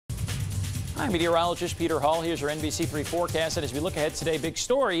Hi, meteorologist Peter Hall. Here's your NBC3 forecast. And as we look ahead today, big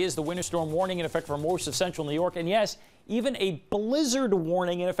story is the winter storm warning in effect for most of central New York. And yes, even a blizzard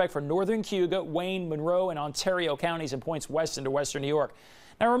warning in effect for northern Cayuga, Wayne, Monroe, and Ontario counties and points west into western New York.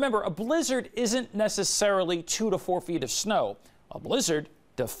 Now remember, a blizzard isn't necessarily 2 to 4 feet of snow. A blizzard,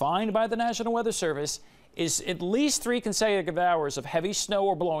 defined by the National Weather Service, is at least 3 consecutive hours of heavy snow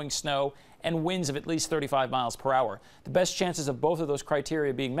or blowing snow and winds of at least 35 miles per hour. The best chances of both of those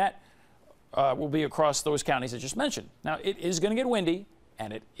criteria being met will be across those counties I just mentioned. Now, it is going to get windy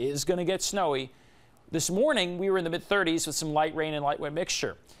and it is going to get snowy. This morning, we were in the mid-30s with some light rain and light wet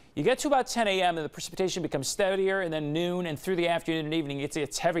mixture. You get to about 10 a.m. and the precipitation becomes steadier, and then noon and through the afternoon and evening, it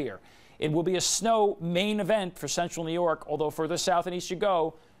gets heavier. It will be a snow main event for central New York, although further south and east you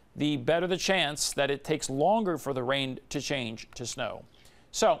go, the better the chance that it takes longer for the rain to change to snow.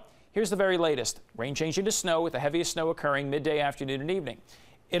 So here's the very latest. Rain changing to snow with the heaviest snow occurring midday, afternoon, and evening.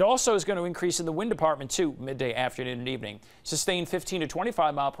 It also is going to increase in the wind department too, midday, afternoon, and evening. Sustained 15 to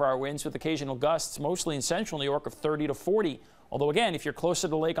 25 mile per hour winds with occasional gusts, mostly in central New York, of 30 to 40. Although again, if you're closer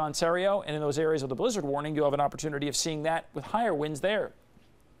to Lake Ontario and in those areas with the blizzard warning, you'll have an opportunity of seeing that with higher winds there.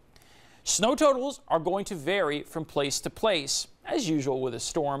 Snow totals are going to vary from place to place, as usual with a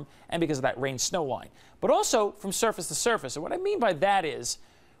storm, and because of that rain-snow line, but also from surface to surface. And what I mean by that is,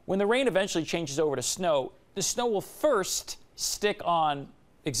 when the rain eventually changes over to snow, the snow will first stick on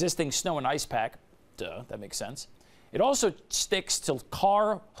existing snow and ice pack. Duh, that makes sense. It also sticks to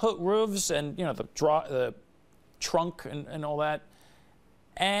car roofs and, you know, the trunk and all that.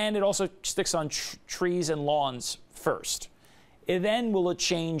 And it also sticks on trees and lawns first. It then will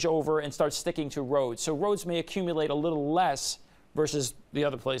change over and start sticking to roads. So roads may accumulate a little less versus the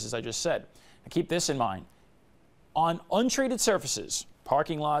other places I just said. Now keep this in mind. On untreated surfaces,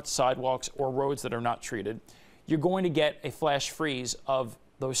 parking lots, sidewalks, or roads that are not treated, you're going to get a flash freeze of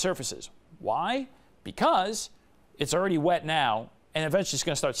those surfaces. Why? Because it's already wet now, and eventually it's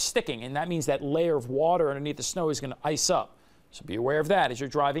going to start sticking, and that means that layer of water underneath the snow is going to ice up. So be aware of that as you're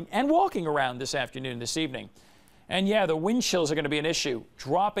driving and walking around this afternoon, this evening. And yeah, the wind chills are going to be an issue,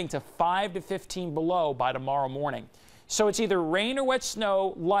 dropping to 5 to 15 below by tomorrow morning. So it's either rain or wet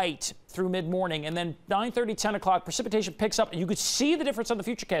snow, light through mid-morning, and then 9:30, 10 o'clock, precipitation picks up, and you could see the difference on the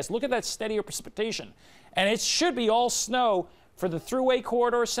Futurecast. Look at that steadier precipitation. And it should be all snow for the Thruway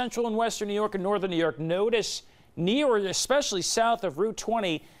corridor, central and western New York and northern New York. Notice near or especially south of Route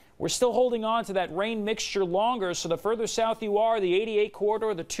 20, we're still holding on to that rain mixture longer. So the further south you are, the 88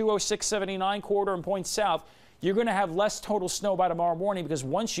 corridor, the 206-79 corridor and points south, you're going to have less total snow by tomorrow morning, because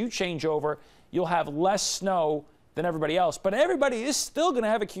once you change over, you'll have less snow than everybody else. But everybody is still going to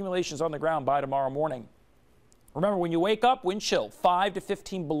have accumulations on the ground by tomorrow morning. Remember, when you wake up, wind chill 5 to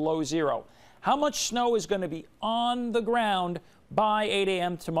 15 below zero. How much snow is going to be on the ground by 8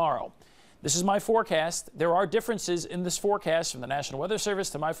 a.m. tomorrow? This is my forecast. There are differences in this forecast from the National Weather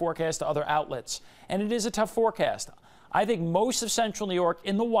Service to my forecast to other outlets, and it is a tough forecast. I think most of central New York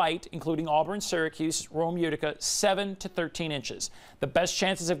in the white, including Auburn, Syracuse, Rome, Utica, 7 to 13 inches. The best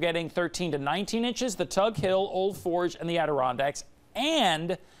chances of getting 13 to 19 inches, the Tug Hill, Old Forge, and the Adirondacks.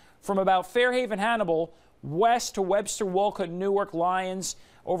 And from about Fairhaven, Hannibal, west to Webster, Wolcott, Newark, Lyons,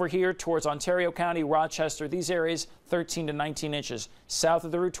 over here towards Ontario County, Rochester, these areas, 13 to 19 inches. South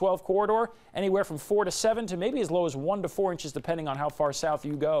of the Route 12 corridor, anywhere from 4 to 7 to maybe as low as 1 to 4 inches, depending on how far south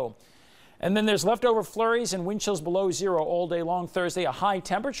you go. And then there's leftover flurries and wind chills below zero all day long Thursday, a high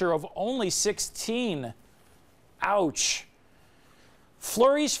temperature of only 16. Ouch.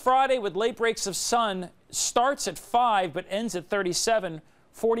 Flurries Friday with late breaks of sun, starts at 5 but ends at 37.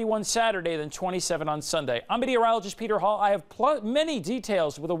 41 Saturday, then 27 on Sunday. I'm meteorologist Peter Hall. I have many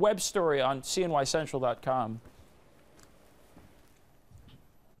details with a web story on cnycentral.com.